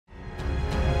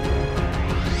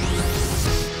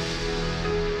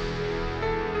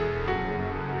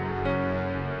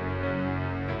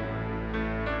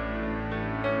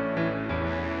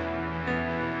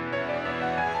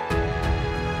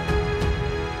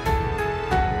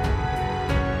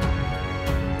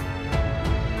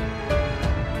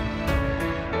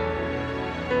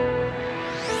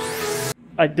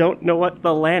I don't know what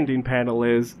the landing panel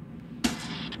is.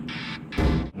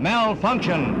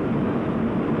 Malfunction.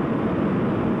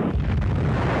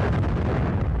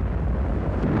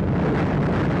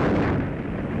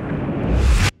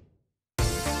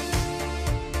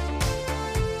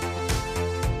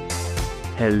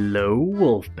 Hello,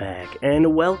 Wolfpack,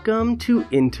 and welcome to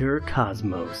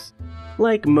Interkosmos.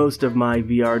 Like most of my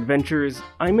VR adventures,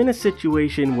 I'm in a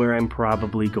situation where I'm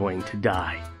probably going to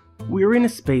die. We're in a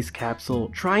space capsule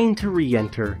trying to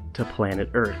re-enter to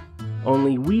planet Earth,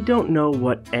 only we don't know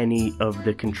what any of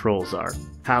the controls are.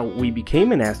 How we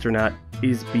became an astronaut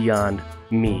is beyond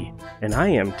me, and I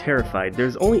am terrified.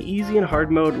 There's only easy and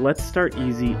hard mode. Let's start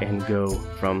easy and go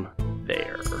from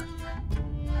there.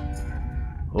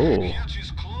 Oh.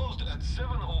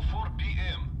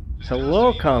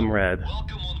 Hello, comrade.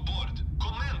 Welcome on board.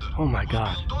 Commander, oh my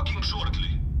god. we'll be docking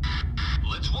shortly.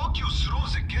 Let's walk you through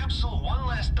the capsule one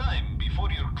last time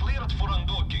before you're cleared for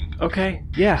undocking. Okay,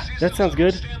 yeah, that sounds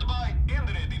good. Stand by and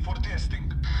ready for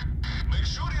testing. Make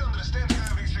sure you understand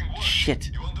how everything works. Shit.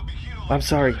 You want to be here I'm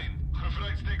sorry.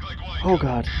 Flights take like Oh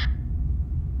god.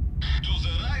 To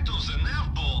the right of the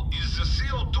nav ball is the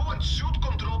CO2 and suit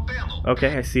control panel.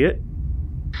 Okay, I see it.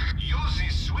 Use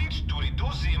this switch to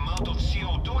reduce the amount of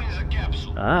CO2 in the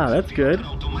capsule. Ah, that's good. The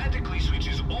filter automatically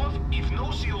switches off if no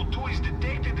CO2 is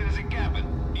detected in the cabin.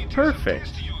 It Perfect.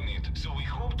 is a test unit, so we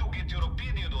hope to get your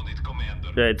opinion on it,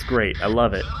 Commander. It's great. I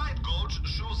love it. The right gauge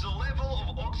shows the level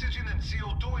of oxygen and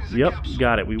CO2 in the Yep, capsule.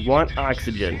 got it. We If want it reaches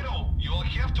oxygen. zero, you'll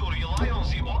have to rely on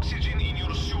the oxygen in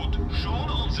your suit, shown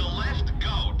on the left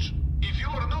gauge. If you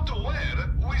are not aware,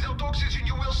 without oxygen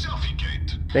you will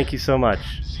suffocate. Thank you so much.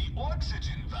 The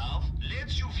oxygen valve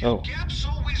lets you fill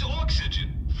capsule with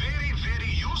oxygen.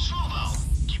 Very useful valve.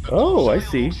 Keep a Oh, close eye I on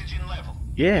see. oxygen level.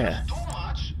 Yeah. If too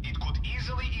much, it could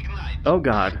easily ignite. Oh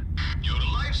god. Your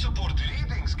life support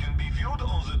readings can be viewed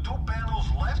on the two panels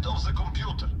left of the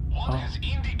computer. One has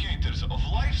indicators of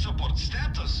life support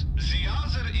status. The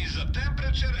other is the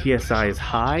temperature and PSI is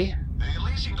high.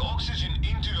 Releasing oxygen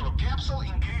into your capsule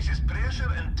increases pressure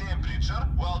and temperature,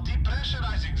 while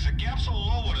depressurizing the capsule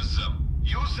lowers them.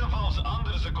 Use the valves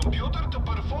under the computer to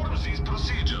perform these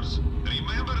procedures.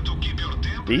 Remember to keep your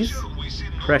temperature These? within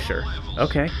normal Pressure. levels.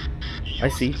 Okay. I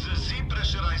see. Use the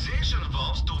depressurization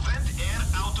valves to vent air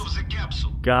out of the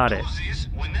capsule. Got it. Do this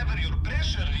whenever your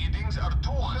pressure readings are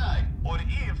too high, or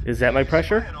if Is that my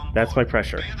pressure? fire on That's board. my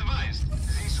pressure. Be advised,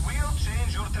 this will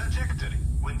change your trajectory.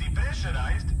 When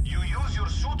depressurized, you use your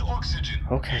suit oxygen.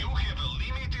 Okay. You have a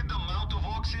limited amount of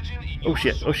oxygen in Oh your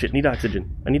shit, suit. oh shit, need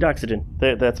oxygen. I need oxygen.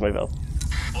 That's my valve.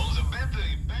 On the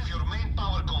battery, if your main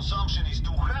power consumption is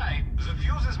too high, the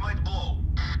fuses might blow.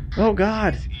 Oh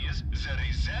god. This is the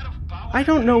reserve power I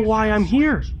don't know why I'm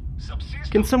here.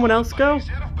 Subsystems Can someone else go? by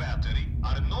reserve battery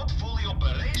are not fully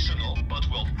operational, but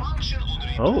will function on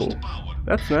reduced power.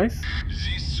 That's nice.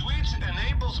 This switch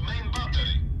enables main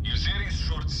battery. If there is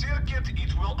short circuit,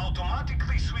 it will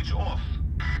automatically switch off.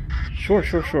 Sure.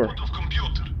 Output of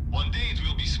computer. One day it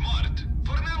will be smart.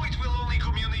 For now, it will only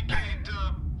communicate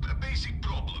basic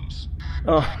problems.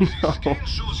 Oh This no. screen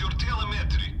shows your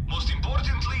telemetry. Most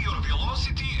importantly, your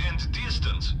velocity and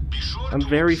distance. Be sure I'm to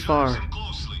very observe far. them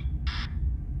closely.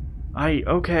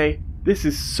 Okay. This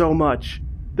is so much.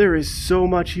 There is so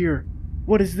much here.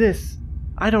 What is this?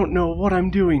 I don't know what I'm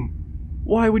doing.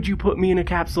 Why would you put me in a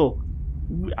capsule?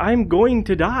 I'm going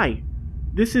to die.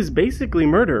 This is basically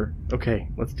murder. Okay,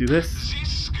 let's do this.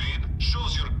 This screen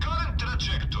shows your current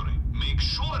trajectory. Make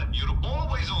sure you're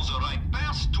always on the right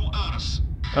path to Earth.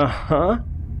 Uh-huh.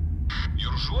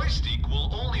 Your joystick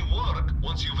will only work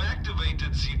once you've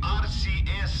activated the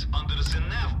RCS under the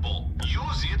nav ball.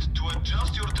 Use it to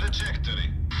adjust your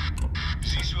trajectory.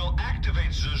 This will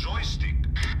activate the joystick.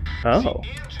 Oh. The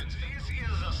engines, this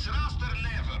is a thruster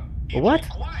lever. It What?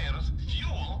 requires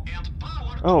fuel and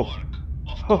power to Oh. work.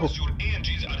 Of course, your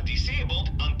engines are disabled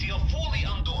until fully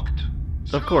undocked.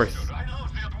 Of course. Thruster, I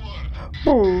love that word.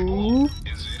 Oh. And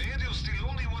the radio still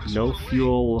only works No one way.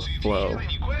 fuel So if flow. you have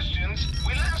any questions,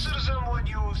 we'll answer them when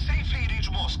you safely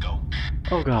reach Moscow.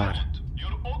 Oh god.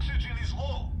 Your oxygen is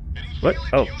low. What?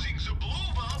 Refill it Oh. using the blue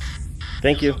valve.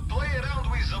 Thank you. So play around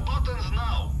with the buttons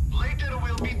now. Later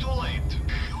will be too late.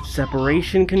 Use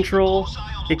Separation control? close eye on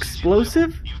oxygen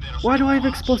Explosive? level. If there's Why do I have too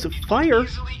much, explosive? it could Fire?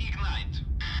 easily ignite.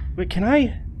 Wait, can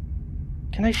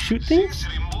I shoot things? This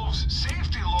removes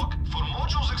safety lock for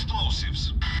modules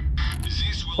explosives.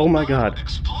 This will Oh my burn god.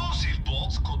 explosive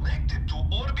bolts connected to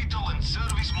orbital and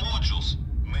service modules.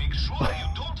 Make sure you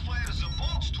don't fire the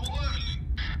bolts too early.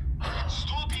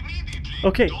 Stop immediately.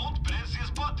 Okay. Don't press this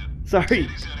button. Sorry.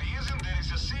 There is a reason there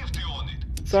is a safety on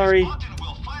it. Sorry. This button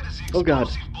will fire the Oh god.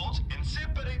 explosive bolts and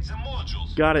separate the modules.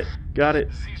 Got it. Got it.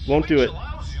 Won't do it.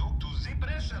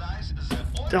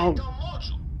 Oh.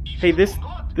 Hey, this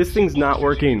thing's not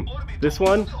working. This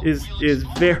one is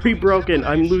very broken.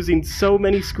 I'm losing so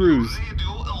many screws.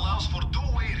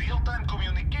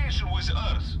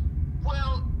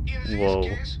 Whoa.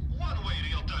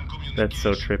 That's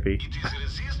so trippy.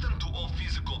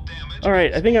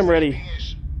 Alright, I think I'm ready.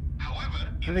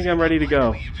 I think I'm ready to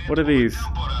go. What are these?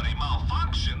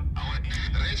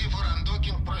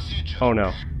 Oh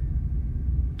no.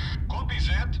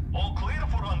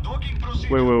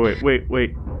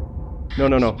 Wait. No.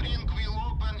 No.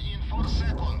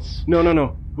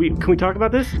 Can we talk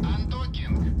about this?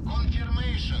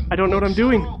 I don't know what I'm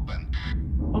doing.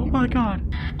 Oh my god.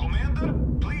 Commander,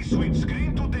 please switch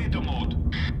screen to data mode.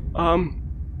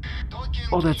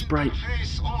 Oh, that's bright.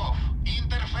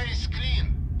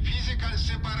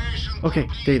 Okay,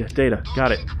 data.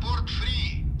 Got it.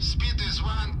 Speed is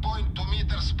 1.2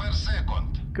 meters per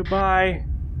second. Goodbye.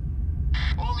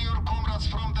 All your comrades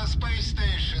from the space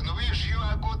station wish you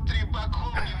a good trip back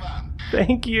home, Ivan.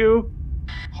 Thank you.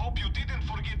 Hope you didn't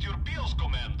forget your pills,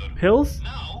 Commander. Pills?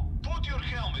 Now, put your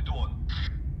helmet on.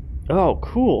 Oh,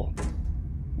 cool.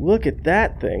 Look at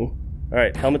that thing.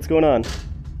 Alright, helmet's going on.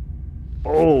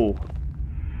 Oh.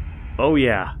 Oh,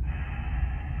 yeah.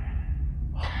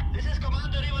 This is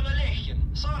Commander Ivan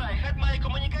Alekhine. Sorry, I had my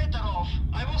communicator off.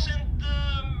 I was in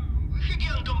the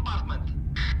hygien compartment.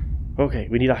 Okay,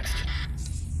 we need oxygen.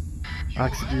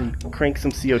 Oxygen, crank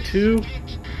some CO2.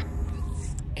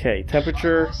 Okay,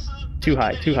 temperature, too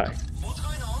high. What's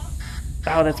going on?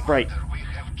 Oh, that's bright. We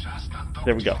have just undocked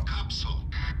There we go. your capsule.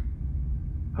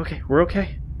 Okay, we're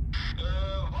okay.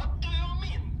 What do you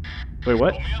mean? Wait,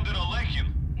 what? Commander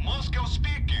Alekhine, Moscow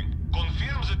speaking.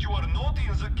 Confirms that you are not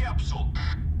in the capsule.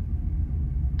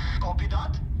 Copy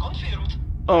that. Confirmed.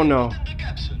 Oh no. In the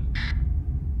capsule.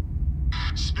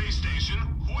 Space station,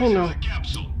 who Oh, is no. in the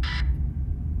capsule?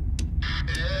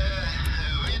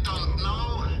 We don't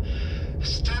know.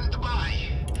 Stand by.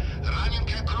 Running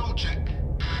a crow check.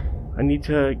 I need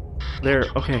to... There,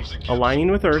 okay.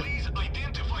 Aligning with Earth. Please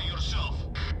identify yourself.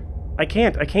 I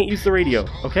can't use the radio,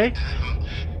 okay?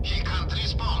 He can't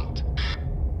respond.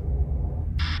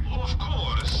 Of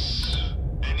course.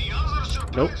 Any other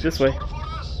surprise Nope, this way. in store for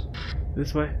us?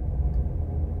 This way.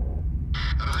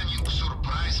 Running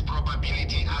surprise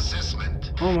probability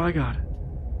assessment. Oh my god.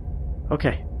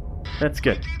 Okay. That's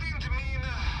good. Didn't mean.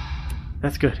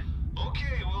 That's good.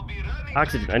 Okay, we'll be running.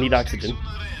 Oxygen, I need oxygen. sooner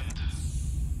end.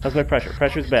 How's my pressure?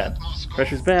 Pressure's bad.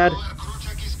 Pressure's bad. Our crew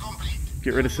check is complete.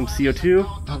 Get rid of some CO2.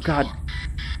 Oh god.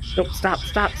 Nope, stop.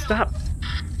 Pilot,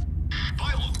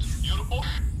 you're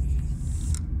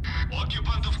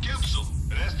occupant of capsule.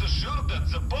 Rest assured that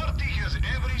the party has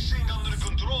everything under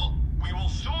control. We will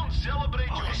soon celebrate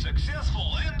your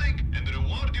successful landing and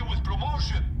reward you with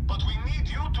promotion. But we need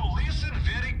you to listen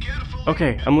very carefully.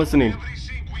 Okay, and I'm listening. do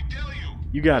everything we tell you.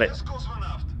 You got it. Yes,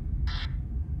 Cosmonaut.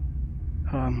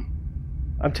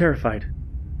 I'm terrified.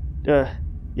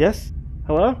 Yes?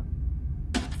 Hello?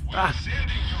 We're sending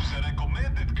you the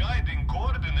recommended guiding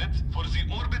coordinates for the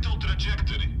orbital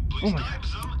trajectory. Please Oh my type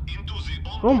them into the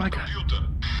onboard Oh my God. computer.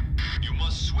 You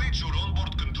must switch your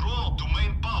onboard control to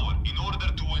main power in order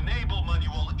to enable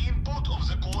manual input of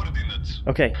the coordinates.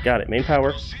 Okay, got it. Main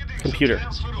power. Proceeding to Computer.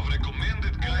 transfer of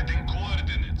recommended guiding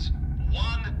coordinates.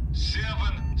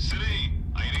 173.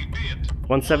 I repeat.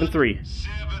 173.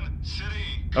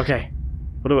 173. Okay.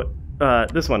 What do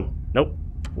this one. Nope.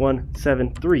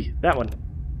 173. That one.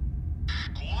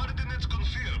 Coordinates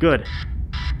confirmed. Good.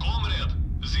 Comrade,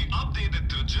 the updated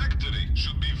trajectory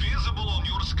should be visible on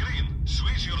your screen.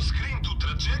 Switch your screen to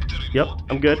trajectory Yep, mode I'm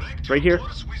and good. correct Right your here.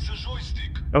 course with the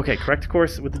joystick. Okay, correct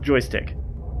course with the joystick.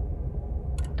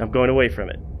 I'm going away from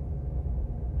it.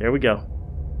 There we go.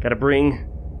 Gotta bring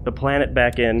the planet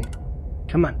back in.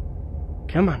 Come on.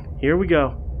 Come on. Here we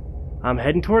go. I'm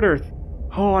heading toward Earth.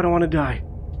 Oh, I don't want to die.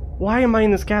 Why am I in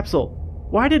this capsule?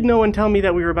 Why did no one tell me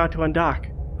that we were about to undock?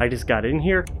 I just got in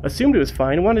here, assumed it was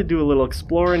fine, wanted to do a little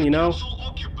exploring, you know. Capsule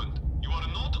occupant, you are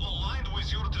not aligned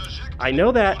with your trajectory. I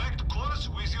know that. Correct course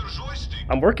with your joystick.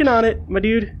 I'm working on it, my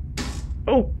dude.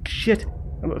 Oh, shit.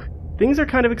 Things are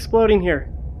kind of exploding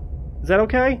here. Is that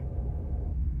okay?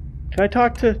 Can I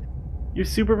talk to your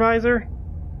supervisor?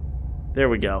 There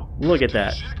we go. Look at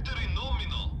that. Trajectory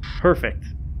nominal. Perfect.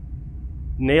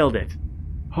 Nailed it.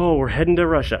 Oh, we're heading to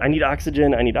Russia. I need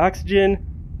oxygen.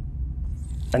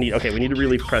 Okay, we need to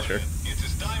relieve pressure. It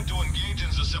is time to engage in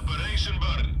the separation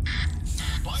burn.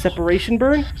 Separation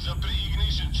burn? The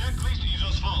pre-ignition checklist is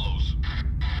as follows.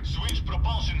 Switch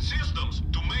propulsion systems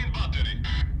to main battery.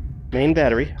 Main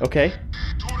battery. Okay.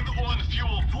 Turn on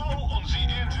fuel flow on the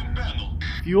engine panel.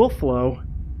 Fuel flow.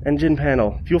 Engine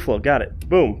panel. Fuel flow. Got it.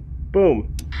 Boom.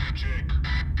 Boom. Check.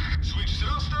 Switch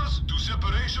thrusters to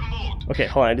separation mode. Okay,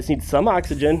 hold on. I just need some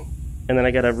oxygen. And then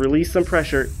I gotta release some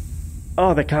pressure.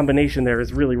 Oh, the combination there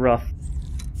is really rough.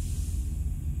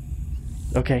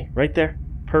 Okay, right there.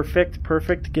 Perfect,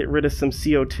 perfect. Get rid of some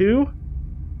CO2.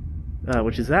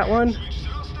 Which is that one. Switch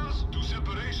thrusters to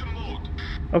separation mode.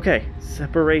 Okay,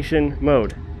 separation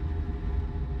mode.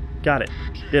 Got it.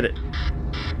 Did it.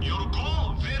 Your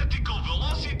goal vertical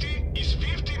velocity is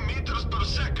 50 meters per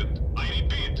second. I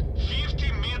repeat,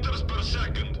 50 meters per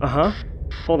second. Uh-huh.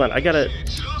 Hold on, I gotta... Initiate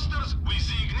thrusters with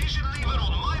the ignition lever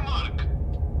on my mark.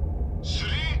 3,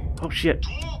 Oh, shit. 2,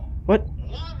 What? 1,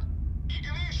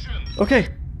 ignition. Okay.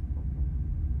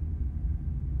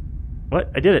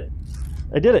 What? I did it.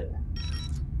 I did it.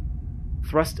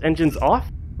 Thrust engines off?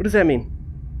 What does that mean?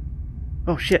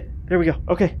 Oh, shit. There we go.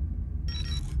 Okay.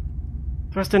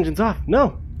 Thrust engines off.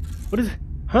 No. What is it?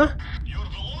 Huh? Your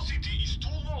velocity is too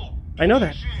low. I know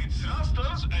that. Initiate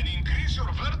thrusters and increase your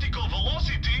vertical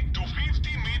velocity to 50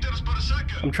 meters per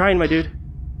second. I'm trying, my dude.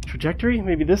 Trajectory?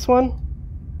 Maybe this one?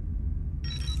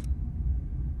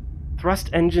 Thrust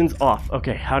engines off.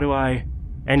 Okay, how do I...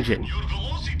 Engine. Your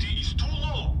velocity is too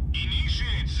low.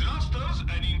 Initiate thrusters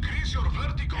and increase your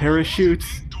vertical Parachutes.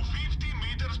 velocity to 50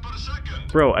 meters per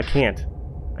second. Bro, I can't.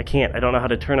 I can't. I don't know how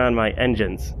to turn on my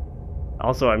engines.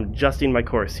 Also, I'm adjusting my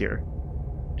course here.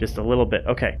 Just a little bit.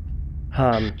 Okay.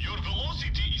 Your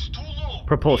velocity is too low.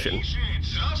 Propulsion. Initiate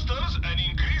thrusters and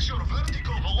increase your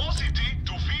vertical velocity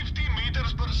to 50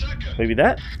 meters per second. Maybe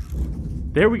that?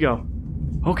 There we go.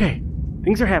 Okay.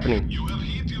 Things are happening. You have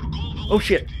hit your goal velocity. Oh,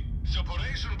 shit.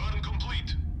 Separation burn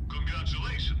complete.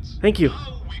 Congratulations. Thank you.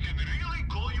 Now we can really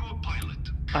call you a pilot.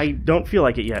 I don't feel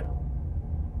like it yet.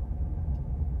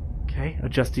 Okay,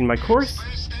 adjusting my course.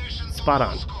 Space station to Spot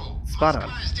on. Moscow. Spot on.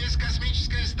 Москва, здесь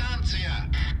космическая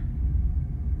станция.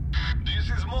 This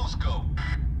is Moscow.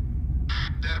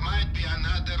 There might be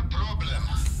another problem.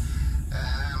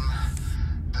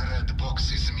 The red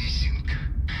box is missing.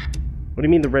 What do you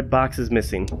mean the red box is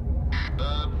missing?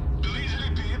 Please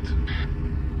repeat.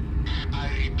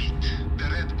 I repeat. The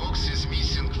red box is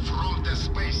missing from the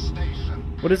space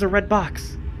station. What is a red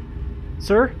box?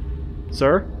 Sir?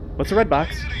 Sir? What's a red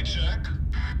box? Please recheck.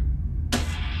 We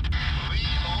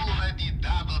already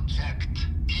double-checked.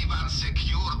 Ivan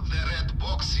secured the red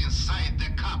box inside the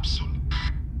capsule.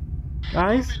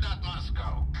 Guys? Copy that,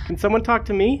 Moscow. Can someone talk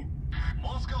to me?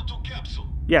 Moscow to capsule.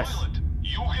 Yes. Pilot,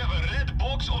 you have a red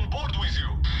box on board with you.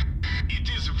 It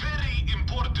is very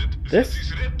important This? that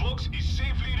this red box is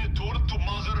safely returned to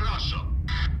Mother Russia.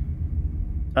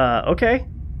 Okay.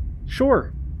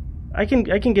 Sure. I can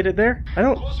get it there. I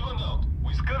don't... Cosmonaut,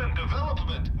 with current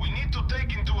development, we need to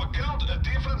take into account a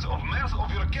difference of mass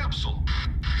of your capsule.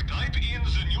 Type in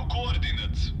the new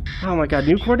coordinates. Oh my god,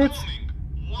 new coordinates?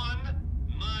 Incoming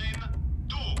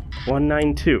 192.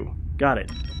 192. Got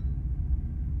it.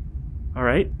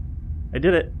 Alright. I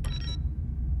did it.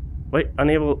 Wait,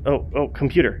 unable... Oh,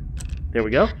 computer. There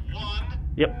we go. 1.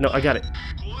 Yep, no, I got it.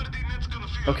 Coordinates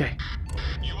confirmed. Okay.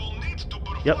 You will need to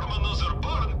perform Yep. another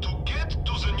burn to get to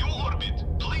the new orbit.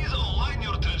 Please align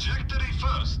your trajectory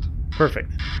first.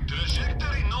 Perfect.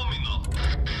 Trajectory nominal.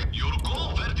 Your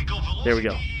goal vertical velocity There we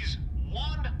go. is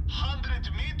 100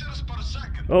 meters per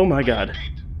second. Oh my god. I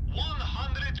repeat,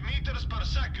 100 meters per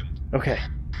second. Okay.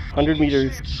 100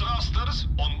 meters. Initiate thrusters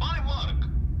on my mark.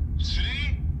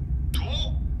 3, 2,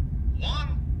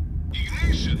 1,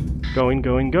 ignition. Going.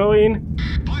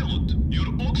 Pilot, your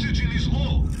oxygen is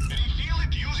low. Refill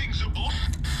it using the block.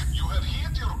 You have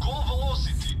hit your goal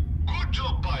velocity. Good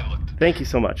job, pilot. Thank you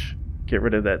so much. Get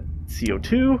rid of that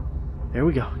CO2. There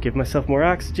we go. Give myself more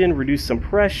oxygen, reduce some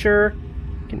pressure.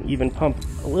 Can even pump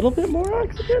a little bit more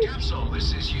oxygen. Capsule,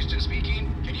 this is Houston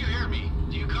speaking. Can you hear me?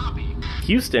 Do you copy?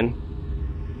 Houston?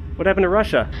 What happened to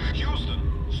Russia? Houston,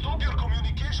 stop your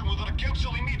communication with our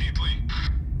capsule immediately.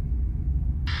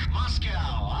 Moscow,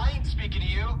 I ain't speaking to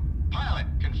you. Pilot,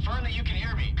 confirm that you can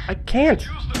hear me. I can't.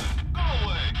 Houston, go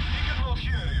away. He cannot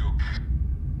hear you.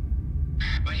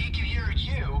 But he can hear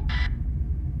you.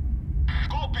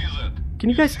 Copy that. Can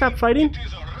you guys stop fighting? It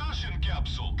is a Russian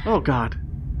capsule. Oh god.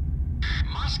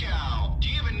 Moscow, do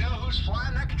you even know who's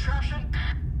flying that contraption?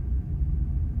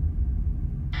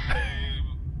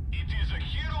 It is a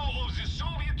hero of the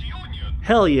Soviet Union.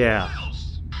 Hell yeah. Who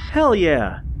else? Hell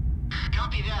yeah.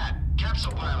 Copy that.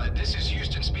 Capsule pilot, this is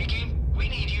Houston speaking. We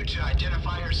need you to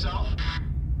identify yourself.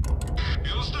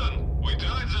 Houston, we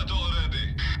tried that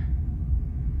already.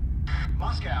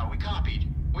 Moscow, we copied.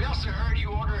 We also heard you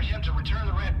ordered him to return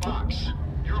the red box.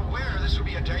 You're aware this would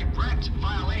be a direct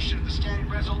violation of the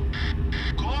standard resolution.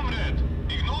 Comrade,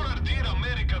 ignore our dear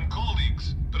American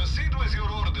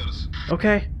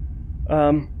Okay.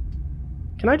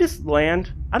 Can I just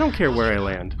land? I don't care where I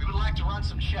land. We would like to run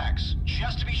some checks,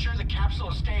 just to be sure the capsule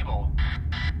is stable.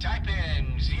 Type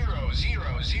in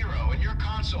 000 in your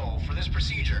console for this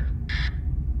procedure.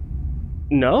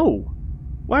 No.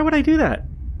 Why would I do that?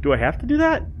 Do I have to do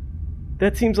that?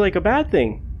 That seems like a bad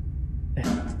thing.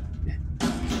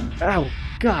 Ow,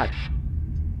 God.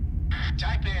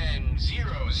 Type in 000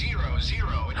 in your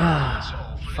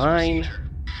console for this Fine. procedure.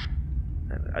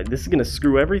 This is gonna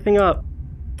screw everything up.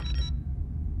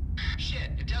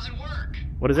 Shit, it doesn't work.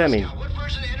 What does that mean? Moscow, what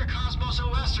version of Interkosmos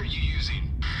OS are you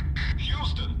using?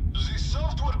 Houston, this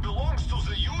software belongs to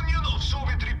the Union of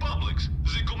Soviet Republics.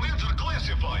 The commands are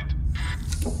classified.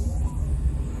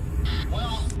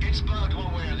 Well, it's bugged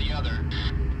one way or the other.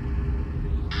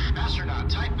 Astronaut,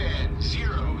 type in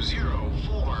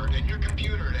 004 in your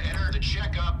computer to enter the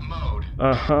checkup mode.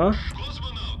 Uh-huh.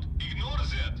 Cosmonaut, ignore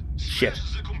that. Shit.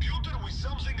 Smash the computer with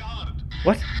something hard.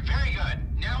 What? Very good.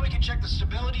 Now we can check the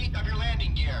stability of your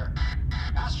landing gear.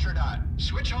 Astronaut,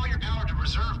 switch all your power to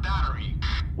reserve battery.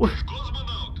 What?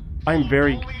 Cosmonaut, I'm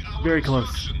very, follow only our very close.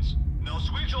 instructions. Now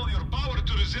switch all your power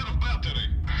to reserve battery.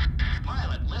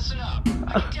 Pilot, listen up.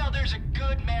 I can tell there's a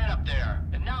good man up there,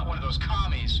 and not one of those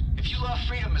commies. If you love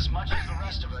freedom as much as the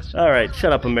rest of us... All right,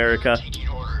 shut up, America. ...taking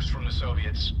orders from the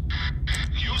Soviets.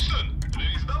 Houston, there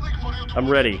is nothing for you to I'm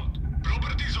worry ready. about.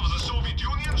 Properties of the Soviet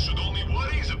Union should only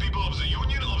worry the people of the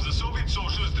Union of the Soviet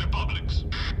Socialist Republics.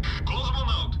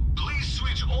 Cosmonaut, please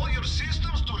switch all your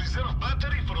systems to reserve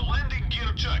battery for landing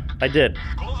gear check. I did.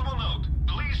 Cosmonaut,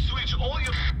 please switch all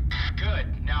your...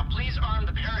 Good. Now please arm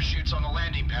the parachutes on the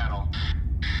landing panel.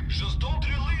 Just don't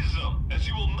release them, as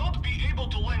you will not be able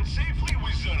to land safely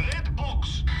with the red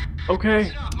box. Okay.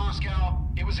 Listen up, Moscow.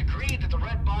 It was agreed that the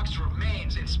red box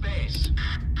remains in space.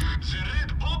 The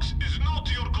red box is not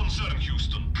your concern,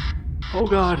 Houston. Oh,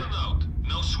 God. Cosmonaut,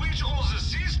 now switch all the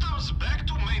systems back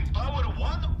to main power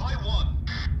one by one.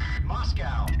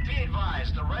 Moscow, be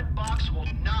advised, the red box will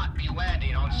not be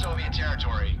landing on Soviet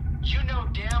territory. You know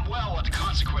damn well what the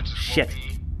consequences Shit. will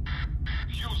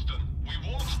be. Houston, we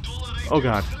won't tolerate Oh,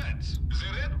 God. your threats.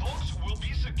 The red box will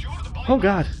be secured by... Oh,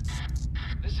 God.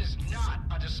 This is not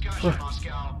a discussion, What?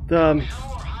 Moscow. The,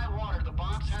 Hell or high water, the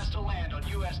box has to land on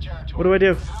U.S. territory. What do I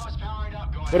do? How is powering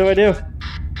up? Go What do I do? ahead.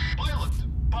 Pilot,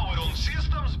 power on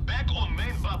systems back on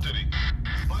main battery.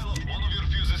 Pilot, one of your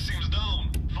fuses seems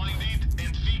down. Find it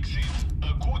and fix it.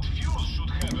 A good fuse should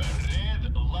have a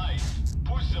red light.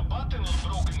 Push the button on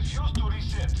broken fuse to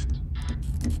reset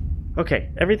it. okay,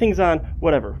 everything's on.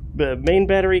 Whatever. Main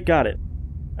battery, got it.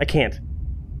 I can't.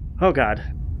 Oh, God.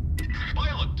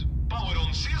 Pilot, power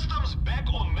on systems back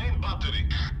on main battery.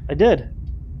 I did.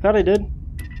 Thought I did.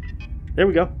 There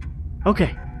we go.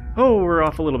 Okay. Oh, we're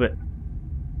off a little bit.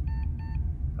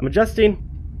 I'm adjusting.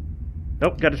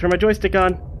 Nope, gotta turn my joystick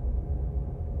on.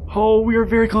 Oh, we are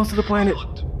very close to the planet.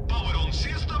 Pilot, power on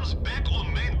systems back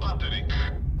on main battery.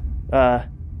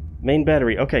 Main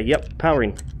battery. Okay, yep,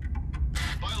 powering.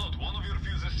 Pilot, one of your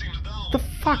fuses seems down. The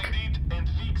fuck? Find it and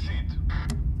fix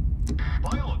it.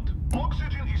 Pilot,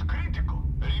 oxygen is critical.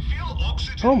 Refill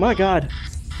oxygen. Oh my God.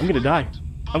 I'm gonna die.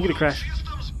 I'm gonna crash.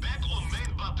 Systems back on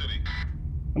main battery.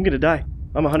 I'm gonna die.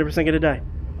 I'm 100% gonna die.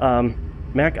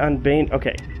 Mac on Bane.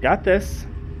 Okay, got this.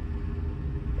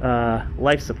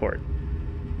 Life support.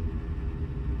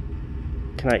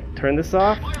 Can I turn this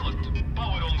off? Pilot,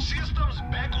 power on systems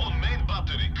back on main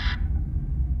battery.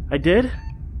 I did?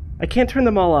 I can't turn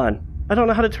them all on. I don't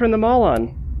know how to turn them all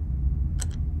on.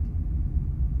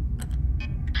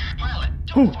 Pilot,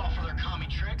 don't Ooh. fall for their commie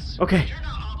tricks. Okay. You're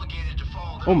not obligated to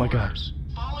follow their Oh my God. orders.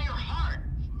 Follow your heart.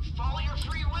 Follow your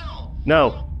free will. No.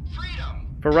 Follow freedom.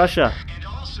 For Russia. And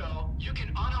also, you can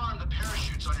unarm the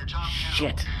parachutes on your top panel.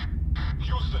 Shit.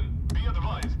 Houston, be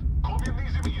advised.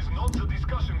 Communism is not the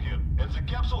discussion here, and the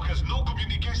capsule has no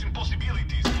communication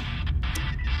possibilities.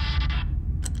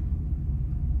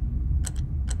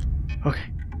 Okay.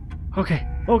 Okay.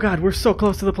 Oh God, we're so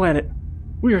close to the planet.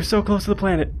 We are so close to the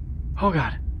planet. Oh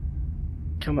God.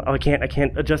 Come on. Oh, I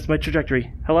can't adjust my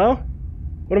trajectory. Hello?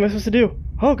 What am I supposed to do?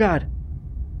 Oh God.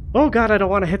 Oh God, I don't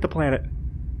want to hit the planet.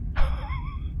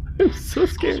 I'm so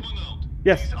scared. Cosmonaut,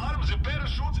 Yes. disarm the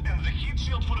parachutes and the heat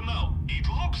shield for now. It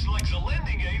looks like the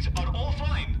landing aids are all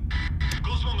fine.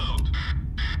 Cosmonaut,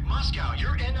 Moscow,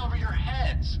 you're in over your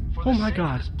heads. For Oh the my sake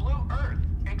God. of this blue Earth,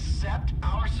 accept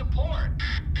our support.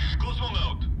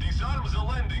 Cosmonaut, disarm the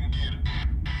landing gear.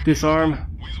 Disarm.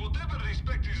 With whatever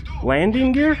respect is due,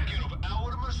 Landing gear? take care of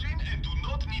our machine and do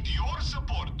not need your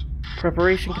support.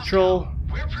 Preparation Moscow, control.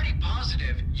 we're pretty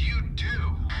positive you do.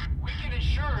 We can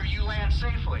ensure you land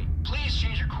safely. Please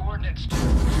change your coordinates to...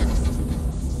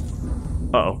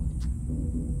 Uh-oh.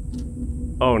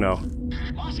 Oh no.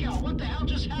 Moscow, what the hell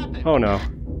just happened? Oh no.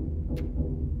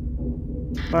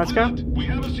 Moscow? We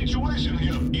have a situation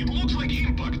here. It looks like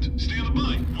impact. Stand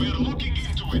by. We are looking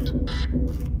into it.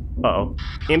 Uh-oh.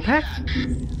 Impact?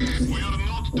 We are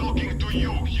not talking to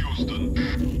you, Houston.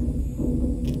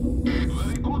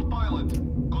 Very good, pilot.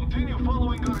 Continue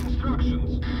following our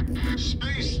instructions.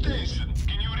 Space station,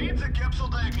 can you read the capsule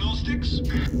diagnostics?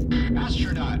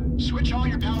 Astronaut, switch all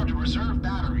your power to reserve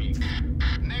battery.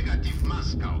 Negative,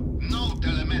 Moscow. No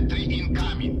telemetry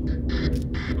incoming.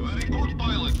 Very good,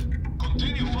 pilot.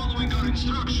 Continue following our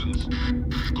instructions.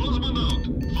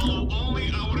 Cosmonaut, follow only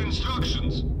our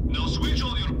instructions. Now switch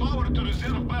all your power to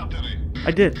reserve battery.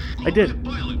 I did.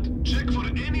 Pilot, check for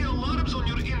any alarms on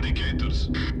your indicators.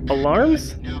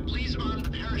 Alarms? Now please arm the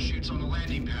parachutes on the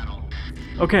landing panel.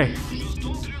 Okay. Just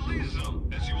don't release them,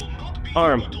 as you will not be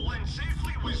Arm. able to land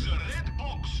safely with the red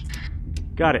box.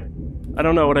 Got it. I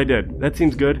don't know what I did. That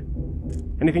seems good.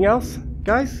 Anything else,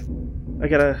 guys? I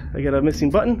got a missing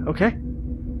button. Okay.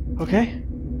 Okay.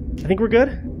 I think we're good.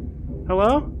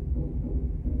 Hello?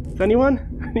 Is anyone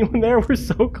there? We're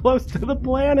so close to the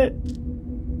planet.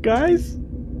 Guys?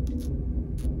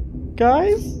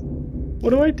 Guys? What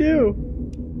do I do?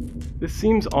 This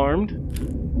seems armed.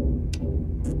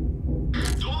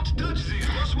 Don't touch the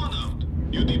cosmonaut.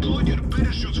 You deployed your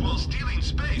parachutes while still in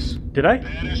space. Did I?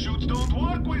 Parachutes don't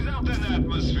work without an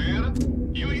atmosphere.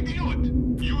 You idiot.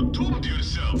 You doomed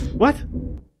yourself. What?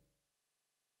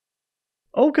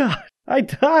 Oh god, I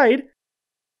died!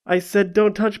 I said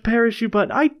don't touch parachute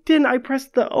button. I didn't, I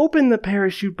pressed the open the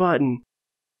parachute button.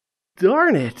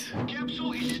 Darn it.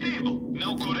 Capsule is stable.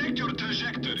 Now correct your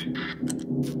trajectory.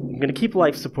 I'm gonna keep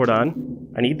life support on.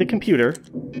 I need the computer.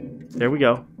 There we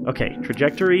go. Okay,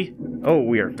 trajectory. Oh,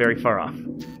 we are very far off.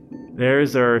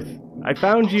 There's Earth. I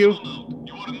found you. Cosmonaut,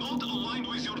 you are not aligned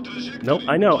with your trajectory. Nope,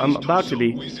 I know, I'm Please do about so to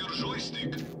be. with your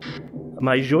joystick.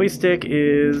 My joystick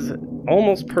is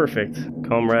almost perfect,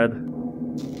 comrade.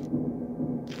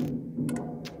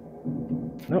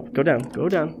 Nope, go down, go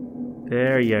down.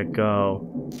 There you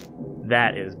go.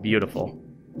 That is beautiful.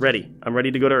 Ready. I'm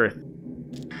ready to go to Earth.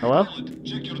 Hello? Pilot,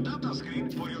 check your data screen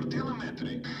for your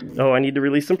telemetry. Oh, I need to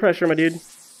release some pressure, my dude.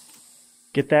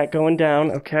 Get that going down.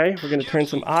 Okay, we're gonna turn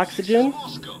some oxygen.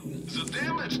 Moscow. The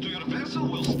damage to your vessel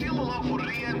will still allow for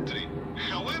re-entry.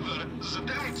 However, the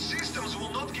damaged systems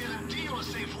will not guarantee you a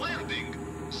safe landing.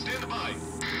 Stand by.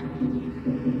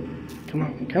 Come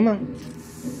on, come on.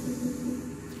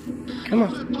 Come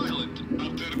on. Pilot,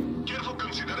 after careful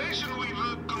consideration,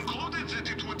 we've concluded that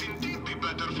it would indeed be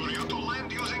better for you to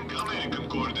land using American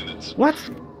coordinates. What?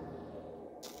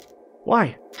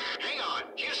 Why? Hang on,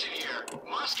 Houston here.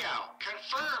 Moscow,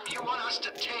 confirm you want us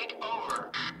to take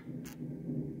over.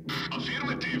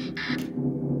 Affirmative.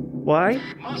 Why?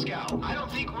 Moscow, I don't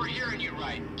think we're hearing you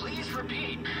right. Please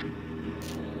repeat.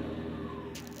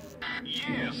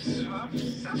 Yes,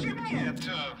 совсем нет.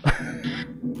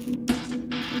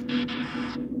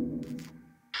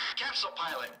 Capsule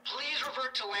pilot, please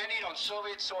revert to landing on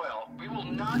Soviet soil. We will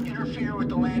not interfere with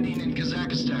the landing in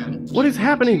Kazakhstan. What is To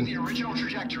happening? the original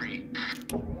trajectory.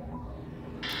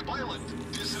 Pilot,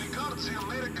 disregard the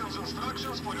Americans'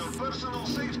 instructions for your personal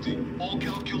safety. All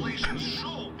calculations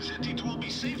show that it will be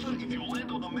safer if you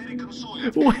land on American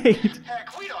soil. Wait.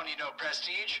 Heck, we don't need no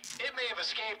prestige. It may have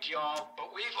escaped y'all,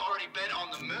 but we've already been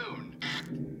on the moon.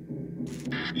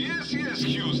 Yes,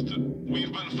 Houston.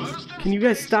 We've been first in Can you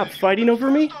guys space stop and fighting over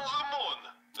me? first on the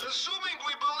moon. Assuming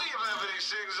we believe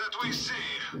everything that we see.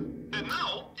 And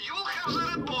now, you will have the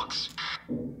red box.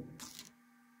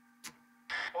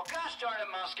 Well, gosh darn it,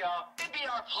 Moscow. It'd be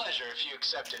our pleasure if you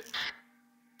accept it.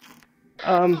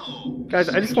 Guys,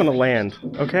 I just want to land,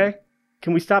 okay?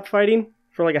 Can we stop fighting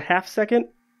for like a half second?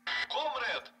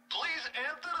 Comrade, please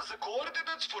enter the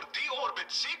coordinates for deorbit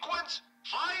sequence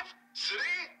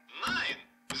 539.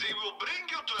 They will bring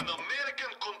you to an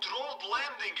American-controlled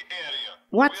landing area.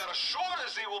 What? We are sure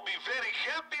they will be very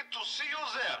happy to see you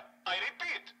there. I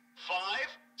repeat,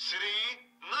 539.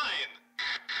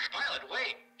 Pilot,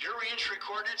 wait. Your re-entry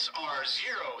coordinates are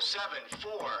 074.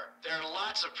 There are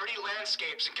lots of pretty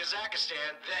landscapes in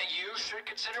Kazakhstan that you should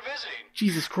consider visiting.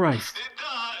 Jesus Christ.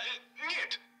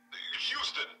 Нет.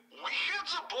 Houston, we had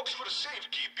the box for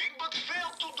safekeeping, but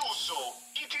failed to do so.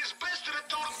 It is best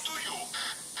returned to you.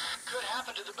 Could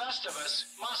happen to the best of us.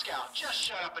 Moscow, just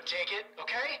shut up and take it,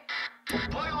 okay?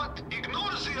 Pilot,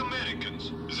 ignore the Americans.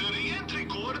 The re-entry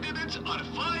coordinates are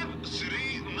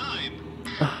 539.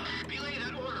 Relay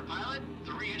that order, pilot.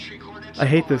 The re-entry coordinates I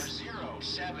hate are this.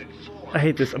 074. I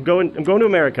hate this. I'm going to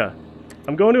America.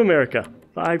 I'm going to America.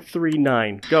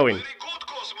 539. Going. Very good,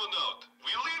 cosmonaut.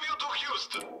 We leave you to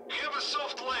Houston. Have a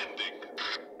soft landing.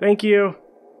 Thank you.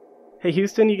 Hey,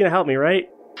 Houston, you gonna help me, right?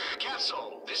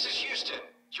 Capsule, this is Houston.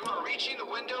 You are reaching the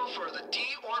window for the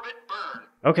D-orbit burn.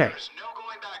 Okay. There's no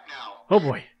going back now. Oh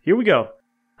boy, here we go.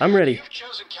 I'm ready. You've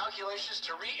chosen calculations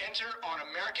to re-enter on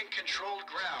American-controlled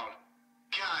ground.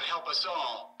 God help us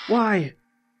all. Why?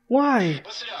 Why?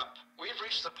 Listen up. We've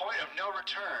reached the point of no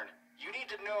return. You need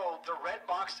to know the red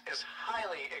box is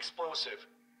highly explosive.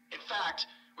 In fact,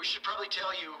 we should probably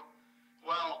tell you,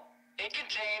 well, it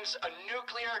contains a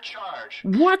nuclear charge.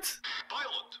 What?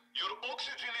 Pilot, your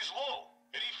oxygen is low.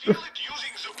 Refill it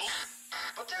using the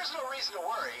But there's no reason to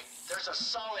worry. There's a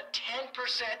solid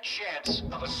 10% chance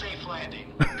of a safe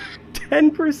landing.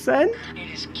 10%?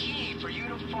 It is key for you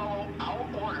to follow our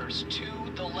orders to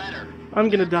the letter. I'm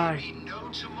gonna There die. may be no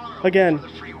tomorrow Again. for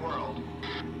the free world.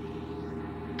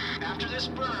 After this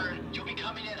burn, you'll be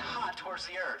coming in hot towards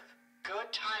the Earth.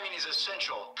 Good timing is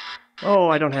essential. Oh,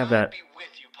 I don't have that. God be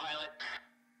with you, pilot.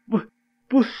 Wh-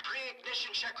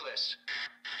 Pre-ignition checklist.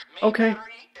 Main Okay.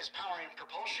 battery is powering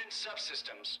propulsion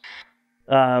subsystems.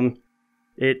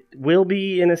 It will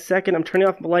be in a second. I'm turning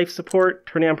off life support,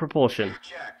 turning on propulsion.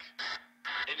 Check.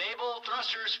 Enable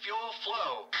thrusters fuel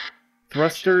flow.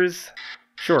 Thrusters.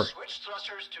 Sure. Switch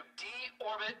thrusters to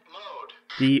D-orbit mode.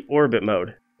 The orbit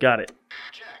mode. Got it.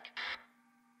 Check.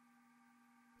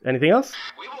 Anything else?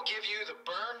 We will give you the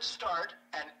burn start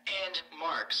and end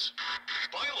marks.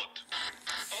 pilot.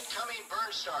 Incoming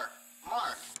burn start.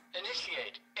 Mark.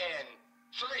 Initiate in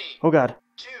 3, Oh god.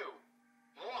 2,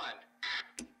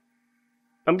 1.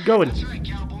 I'm going. That's right,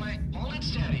 cowboy. Hold it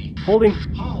steady. Holding.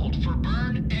 Hold for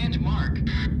burn and mark.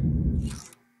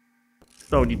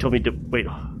 Oh, you told me to... Wait.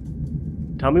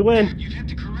 Tell me when. You've hit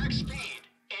the correct speed.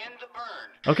 End the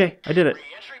burn. Okay, I did it.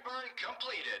 Re-entry burn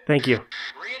completed. Thank you.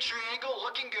 Re-entry angle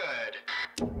looking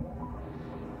good.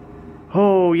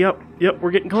 Oh, yep,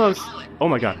 we're getting close. Pilot, Oh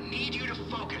my god. I need you to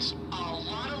focus. A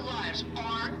lot of lives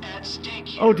are at stake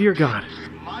here. Oh dear god.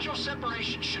 Module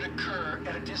separation should occur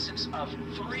at a distance of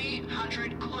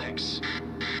 300 clicks.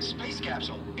 Space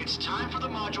capsule, it's time for the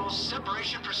module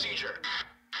separation procedure.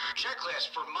 Checklist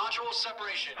for module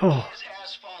separation Oh. is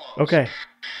as follows. Okay.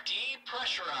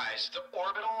 Depressurize the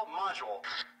orbital module.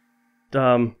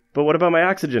 But what about my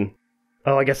oxygen?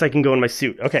 Oh, I guess I can go in my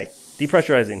suit. Okay,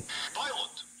 depressurizing.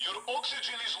 Pilot, your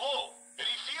oxygen is low.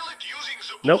 Refill it using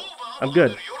the Nope, blue valve I'm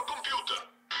good. under your computer.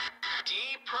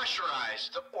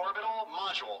 Depressurize the orbital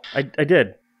module. I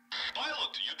did.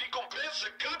 Pilot, you decompress the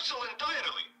capsule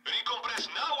entirely. Recompress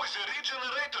now with the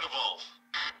regenerator valve.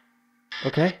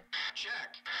 Okay.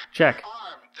 Check. Check.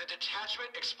 Arm the detachment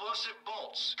explosive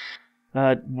bolts.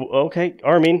 Okay,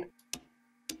 arming.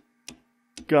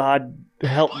 God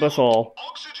help us all.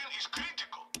 Oxygen is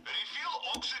critical. Refill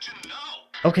oxygen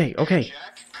now. Okay. Check.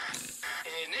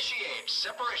 Initiate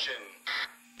separation.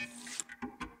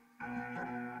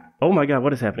 Oh my god,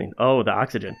 what is happening? Oh, the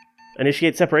oxygen.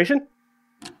 Initiate separation?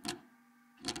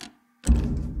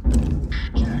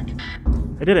 Check.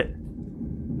 I did it.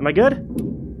 Am I good?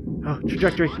 Oh,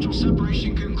 trajectory. Module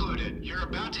separation concluded. You're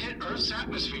about to hit Earth's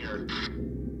atmosphere.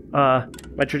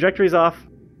 My trajectory's off.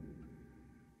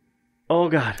 Oh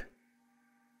god.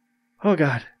 Oh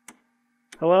god.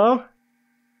 Hello?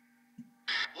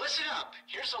 Listen up.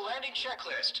 Here's the landing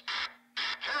checklist.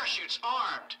 Parachutes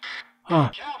armed. Huh.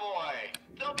 Cowboy.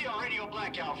 There'll be a radio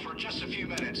blackout for just a few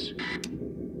minutes.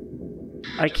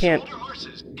 I Just can't. hold your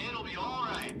horses. It'll be all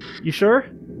right. You sure?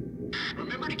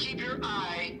 Remember to keep your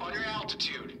eye on your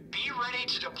altitude. Be ready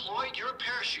to deploy your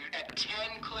parachute at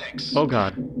 10 clicks. Oh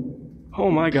god. Oh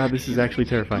my god, this is actually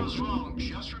terrifying. Goes wrong,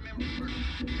 just remember.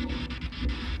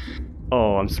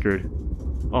 Oh, I'm screwed.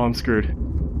 Oh, I'm screwed.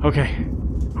 Okay.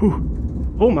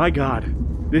 Whew. Oh my god.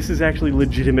 This is actually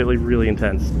legitimately really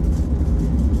intense.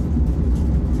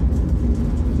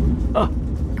 Oh,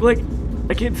 click.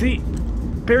 I can't see.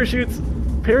 Parachutes.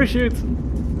 Parachutes.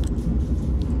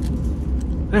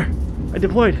 There. I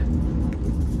deployed.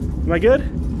 Am I good?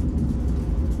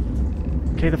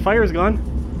 Okay, the fire's gone.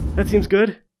 That seems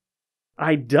good.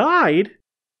 I died?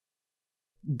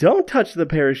 Don't touch the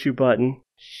parachute button.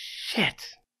 Shit.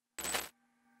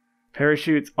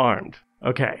 Parachutes armed.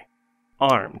 Okay.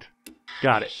 Armed.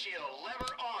 Got it. Shield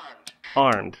lever armed.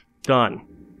 Armed. Done.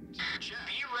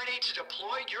 Be ready to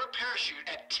deploy your parachute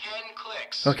at 10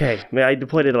 clicks. Okay, I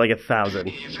deployed it at like 1,000.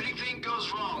 If anything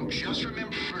goes wrong, just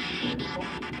remember.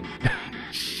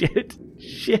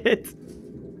 Shit.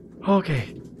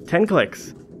 Okay. 10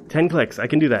 clicks. 10 clicks. I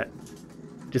can do that.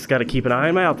 Just gotta keep an eye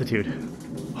on my altitude.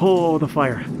 Oh, the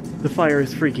fire. The fire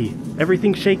is freaky.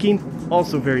 Everything's shaking.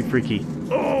 Also very freaky.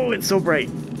 Oh, it's so bright.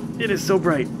 It is so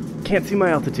bright. Can't see my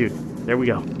altitude. There we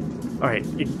go. Alright,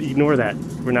 ignore that.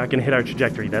 We're not gonna hit our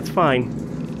trajectory. That's fine.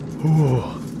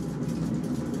 Ooh.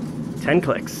 10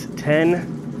 clicks.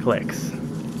 10 clicks.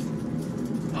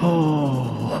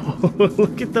 Oh,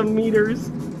 look at the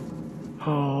meters.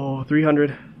 Oh,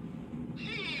 300.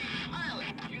 Pilot,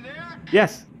 you there?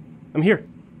 Yes, I'm here.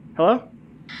 Hello?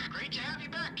 Great to have you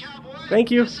back, cowboy. Thank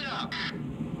you. Listen up.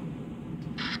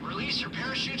 Release your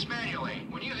parachutes manually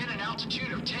when you hit an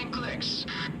altitude of 10 clicks.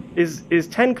 Is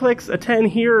 10 clicks a 10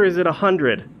 here, or is it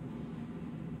 100?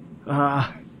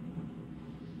 I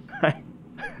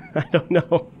don't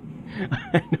know.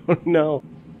 I don't know.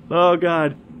 Oh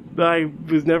God, I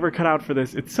was never cut out for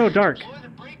this. It's so dark. Deploy the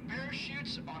brake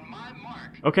parachutes on my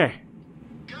mark. Okay,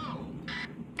 Go.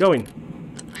 going.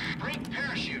 Brake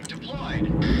parachute deployed.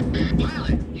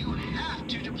 Pilot, you have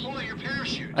to deploy your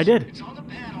parachute. I did. It's on the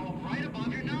panel right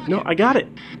above your noggin. No, I got it.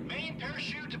 Main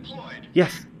parachute deployed.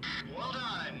 Yes. Well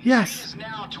done. Yes. Speed is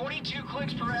now 22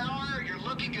 clicks per hour. You're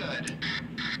looking good.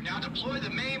 Now deploy the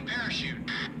main parachute.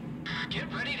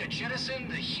 Get ready to jettison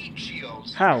the heat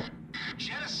shields. How?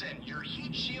 Jettison your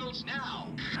heat shields now.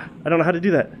 I don't know how to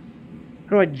do that. How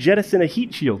do I jettison a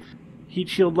heat shield? Heat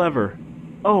shield lever.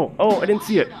 Oh, I didn't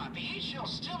see it. The heat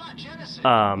shield's still not jettisoned.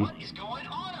 Um, What is going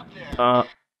on up there?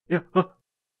 Yeah. Oh.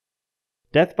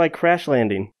 Death by crash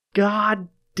landing. God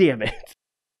damn it.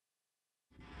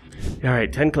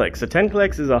 Alright, 10 clicks. So 10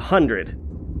 clicks is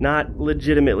 100. Not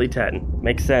legitimately 10.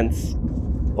 Makes sense.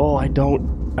 Oh, I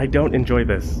don't enjoy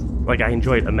this. Like, I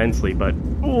enjoy it immensely, but...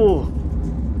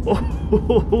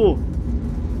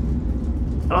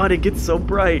 Oh, it gets so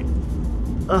bright.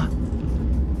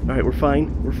 Alright, we're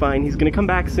fine. We're fine. He's gonna come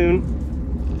back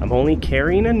soon. I'm only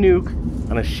carrying a nuke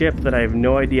on a ship that I have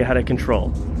no idea how to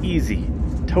control. Easy.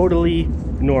 Totally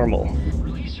normal.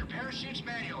 Release your parachutes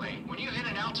manually when you hit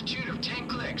an altitude of 10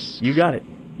 clicks. You got it.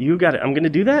 You got it. I'm gonna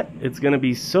do that. It's gonna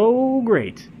be so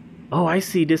great. Oh, I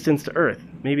see distance to Earth.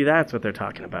 Maybe that's what they're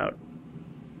talking about.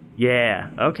 Yeah.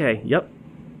 Okay. Yep.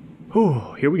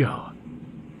 Whew. Here we go.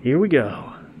 Here we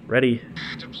go. Ready.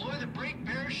 Deploy the brake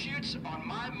parachutes on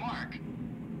my mark.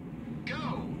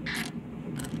 Go.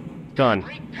 Done.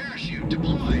 Brake parachute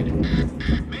deployed.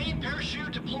 Main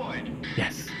parachute deployed.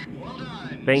 Yes. Well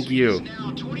done. Thank Speed you. is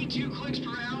now 22 clicks per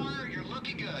hour. You're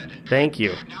looking good. Thank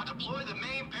you. Now deploy the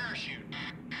main parachute.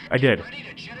 I did. Ready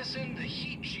to jettison the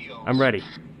heat shields. I'm ready.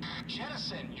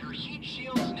 Jettison your heat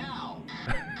shields now.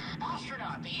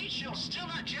 Astronaut, the heat shield's still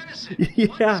not jettisoned. Yeah.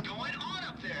 What is going on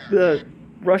up there? The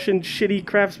Russian shitty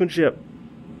craftsmanship.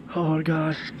 Oh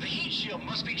God. The heat shield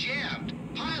must be jammed.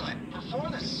 Pilot,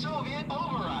 perform the Soviet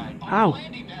override on How? the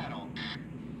landing panel.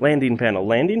 Landing panel.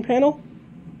 Landing panel?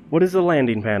 What is a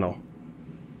landing panel?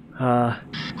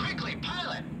 Quickly,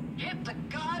 pilot, hit the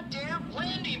goddamn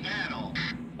landing panel.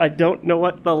 I don't know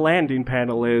what the landing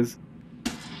panel is.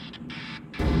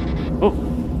 Oh.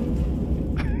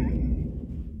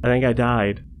 I think I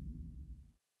died.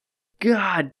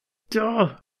 God.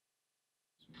 Duh.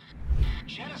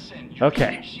 Jettison your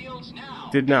Okay. heat shields now.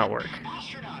 Did not work.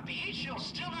 Astronaut, the heat shield's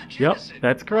still not Yep, jettisoned.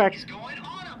 that's correct. What is going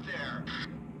on up there?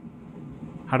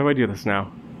 How do I do this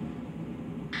now?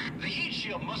 The heat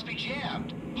shield must be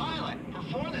jammed. Pilot,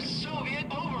 perform the Soviet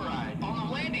override on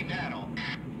the landing panel.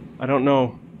 I don't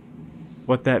know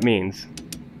what that means.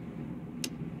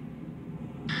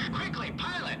 Quickly,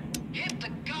 pilot, hit the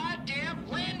goddamn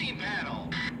landing panel.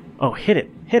 Oh, hit it.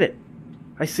 Hit it.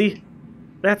 I see.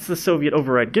 That's the Soviet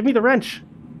override. Give me the wrench.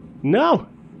 No.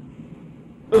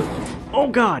 Ugh. Oh,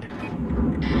 God.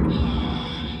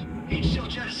 Heat shield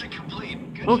jettison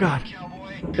complete. Good Oh, job, God.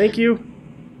 cowboy. Thank you.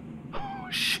 Oh,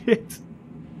 shit.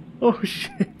 Oh,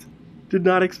 shit. Did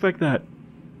not expect that.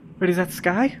 Wait, is that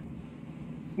sky?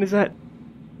 Is that...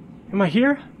 Am I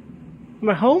here? Am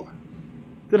I home?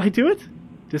 Did I do it?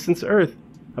 Distance to Earth.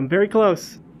 I'm very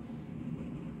close.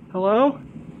 Hello?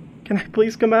 Can I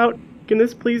please come out? Can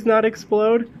this please not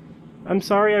explode? I'm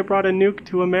sorry I brought a nuke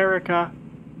to America.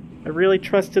 I really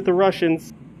trusted the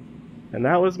Russians. And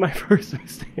that was my first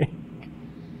mistake.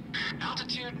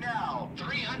 Altitude now,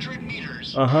 300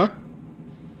 meters. Uh-huh.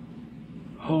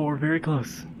 Oh, we're very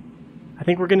close. I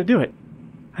think we're gonna do it.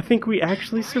 I think we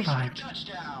actually Brace for survived.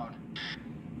 touchdown.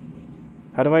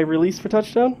 How do I release for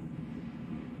touchdown?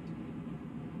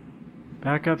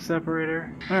 Backup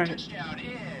separator. Alright. Touchdown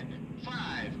in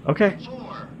 5, Okay.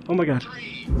 4, Oh my God.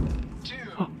 3, 2,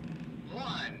 Oh.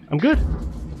 1. I'm good.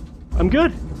 I'm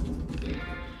good.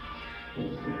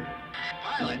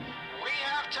 Pilot, we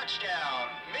have touchdown.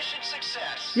 Mission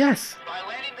success. Yes. By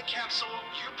landing the capsule,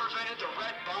 you prevented the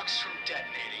red box from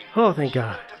detonating. Oh, thank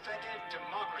God. You defended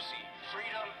democracy,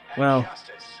 freedom, and Well,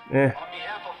 justice. eh. On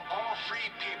behalf of all free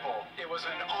people, it was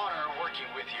an honor working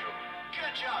with you.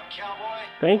 Good job, cowboy.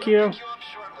 Thank We'll you. pick you up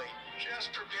shortly.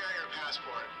 Just prepare your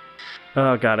passport.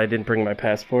 Oh God, I didn't bring my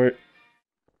passport.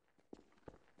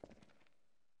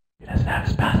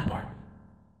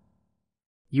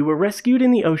 You were rescued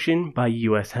in the ocean by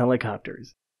US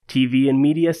helicopters. TV and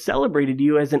media celebrated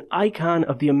you as an icon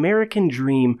of the American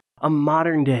dream, a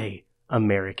modern-day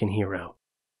American hero.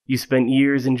 You spent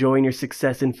years enjoying your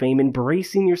success and fame,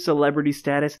 embracing your celebrity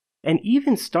status, and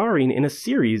even starring in a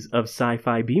series of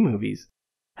sci-fi B-movies.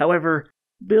 However,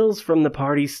 bills from the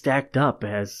party stacked up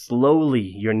as slowly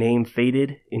your name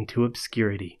faded into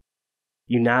obscurity.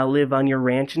 You now live on your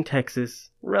ranch in Texas,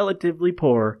 relatively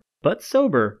poor, but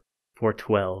sober, for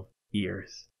 12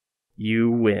 years.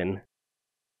 You win.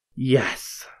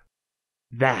 Yes.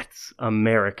 That's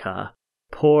America.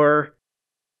 Poor.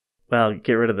 Well,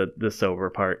 get rid of the sober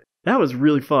part. That was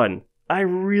really fun. I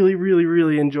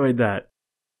really enjoyed that.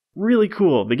 Really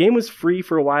cool. The game was free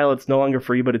for a while. It's no longer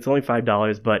free, but it's only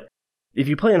 $5. But if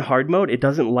you play in hard mode, it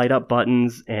doesn't light up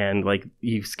buttons and like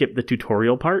you skip the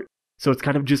tutorial part. So it's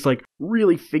kind of just like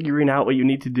really figuring out what you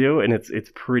need to do, and it's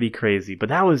pretty crazy. But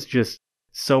that was just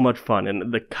so much fun,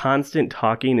 and the constant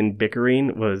talking and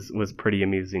bickering was pretty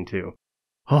amusing too.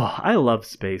 Oh, I love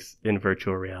space in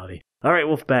virtual reality. Alright,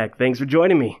 Wolfpack, thanks for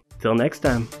joining me. Till next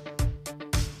time.